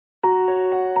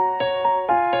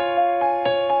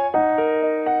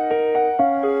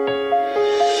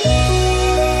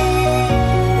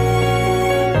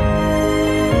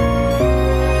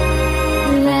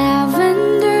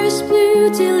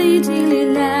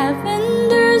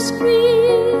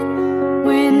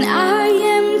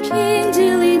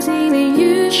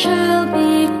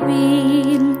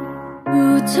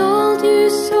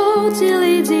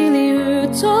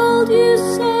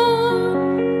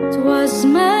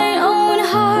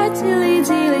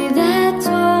dilly that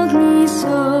told me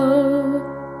so.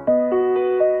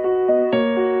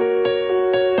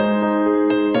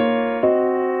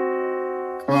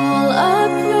 Call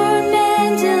up your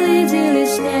men, dilly dilly,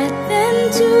 set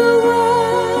them to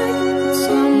work.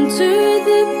 Some to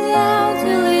the plow,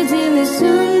 dilly dilly,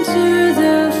 some to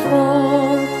the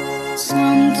fork.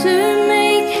 Some to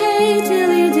make hay,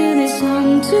 dilly dilly,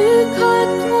 some to cut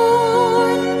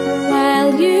corn.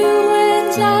 While you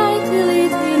and I, dilly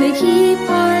dilly, keep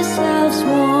ourselves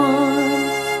warm.